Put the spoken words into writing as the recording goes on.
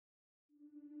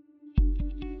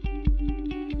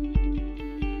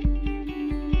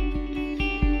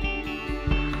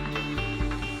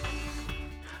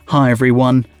Hi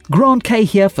everyone, Grant K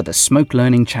here for the Smoke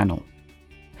Learning channel.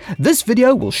 This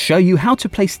video will show you how to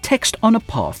place text on a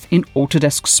path in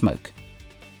Autodesk Smoke.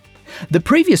 The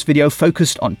previous video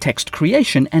focused on text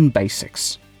creation and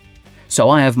basics. So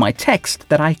I have my text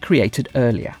that I created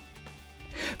earlier.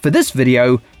 For this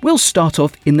video, we'll start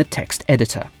off in the text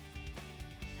editor.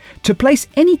 To place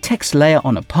any text layer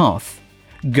on a path,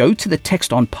 go to the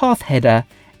Text on Path header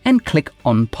and click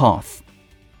on Path.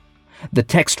 The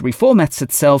text reformats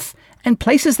itself and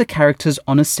places the characters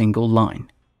on a single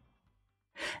line.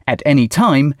 At any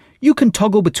time, you can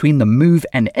toggle between the Move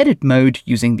and Edit mode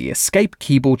using the Escape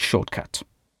keyboard shortcut.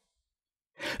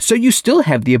 So you still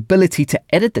have the ability to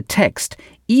edit the text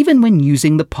even when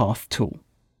using the Path tool.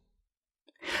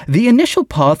 The initial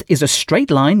path is a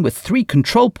straight line with 3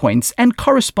 control points and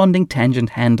corresponding tangent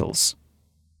handles.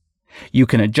 You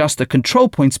can adjust the control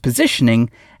points' positioning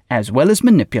as well as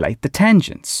manipulate the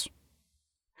tangents.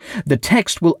 The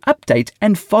text will update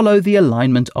and follow the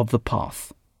alignment of the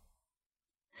path.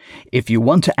 If you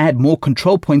want to add more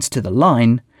control points to the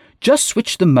line, just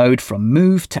switch the mode from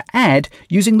Move to Add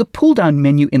using the pull-down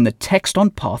menu in the Text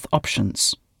on Path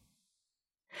options.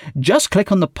 Just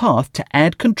click on the path to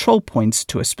add control points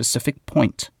to a specific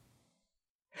point.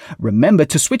 Remember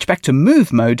to switch back to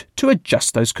Move mode to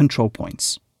adjust those control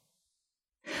points.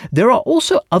 There are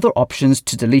also other options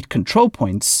to delete control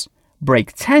points,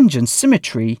 break tangent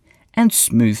symmetry, and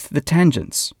smooth the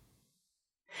tangents.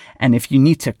 And if you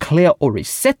need to clear or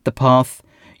reset the path,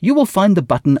 you will find the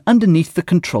button underneath the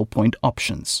control point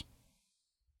options.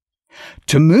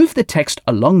 To move the text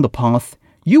along the path,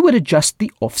 you would adjust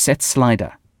the offset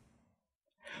slider.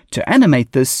 To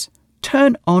animate this,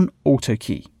 turn on Auto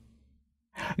Key.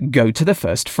 Go to the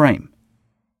first frame.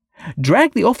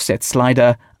 Drag the offset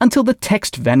slider until the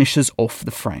text vanishes off the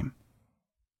frame.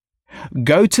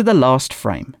 Go to the last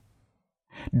frame.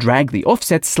 Drag the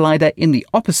offset slider in the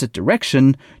opposite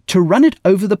direction to run it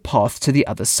over the path to the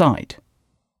other side.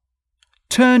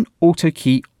 Turn Auto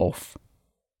Key off.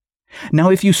 Now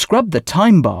if you scrub the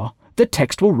time bar, the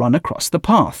text will run across the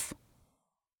path.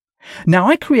 Now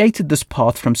I created this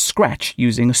path from scratch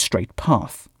using a straight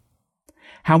path.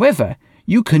 However,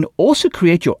 you can also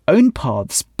create your own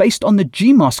paths based on the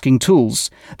Gmasking tools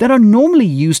that are normally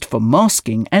used for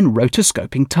masking and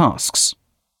rotoscoping tasks.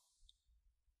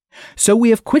 So we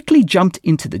have quickly jumped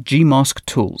into the Gmask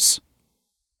tools.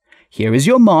 Here is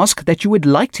your mask that you would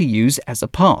like to use as a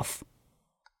path.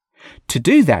 To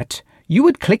do that, you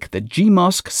would click the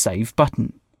Gmask Save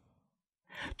button.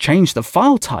 Change the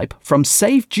file type from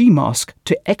Save Gmask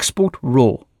to Export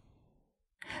Raw.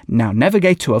 Now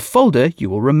navigate to a folder you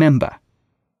will remember.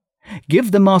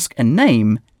 Give the mask a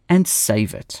name and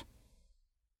save it.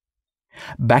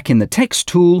 Back in the Text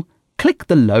tool, click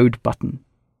the Load button.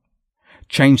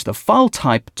 Change the file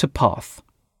type to Path.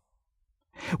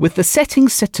 With the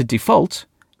settings set to default,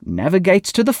 navigate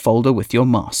to the folder with your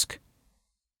mask.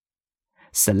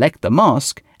 Select the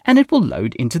mask and it will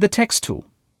load into the Text tool.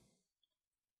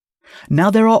 Now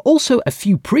there are also a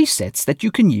few presets that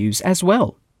you can use as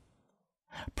well.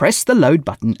 Press the Load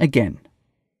button again.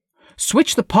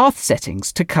 Switch the path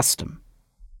settings to Custom.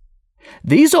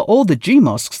 These are all the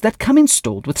Gmasks that come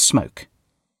installed with Smoke.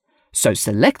 So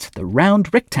select the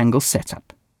round rectangle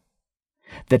setup.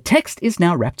 The text is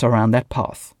now wrapped around that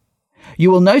path. You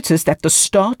will notice that the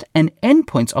start and end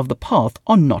points of the path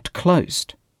are not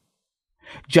closed.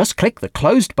 Just click the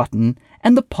Closed button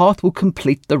and the path will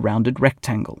complete the rounded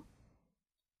rectangle.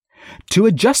 To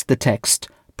adjust the text,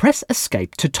 press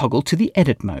Escape to toggle to the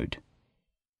Edit mode.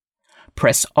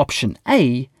 Press Option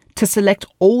A to select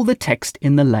all the text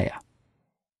in the layer.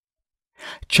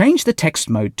 Change the text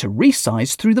mode to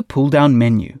resize through the pull-down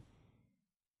menu.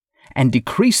 And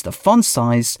decrease the font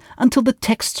size until the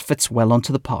text fits well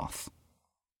onto the path.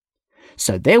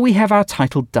 So there we have our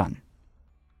title done.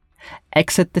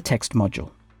 Exit the text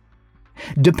module.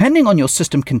 Depending on your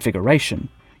system configuration,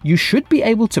 you should be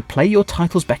able to play your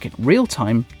titles back in real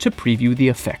time to preview the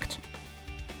effect.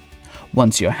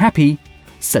 Once you're happy,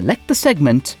 select the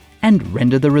segment and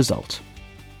render the result.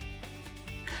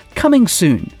 Coming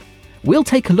soon, we'll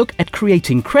take a look at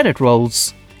creating credit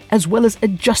rolls, as well as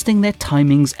adjusting their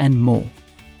timings and more.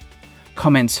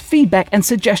 Comments, feedback and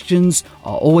suggestions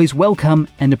are always welcome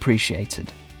and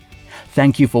appreciated.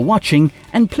 Thank you for watching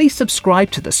and please subscribe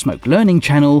to the Smoke Learning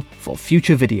channel for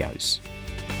future videos.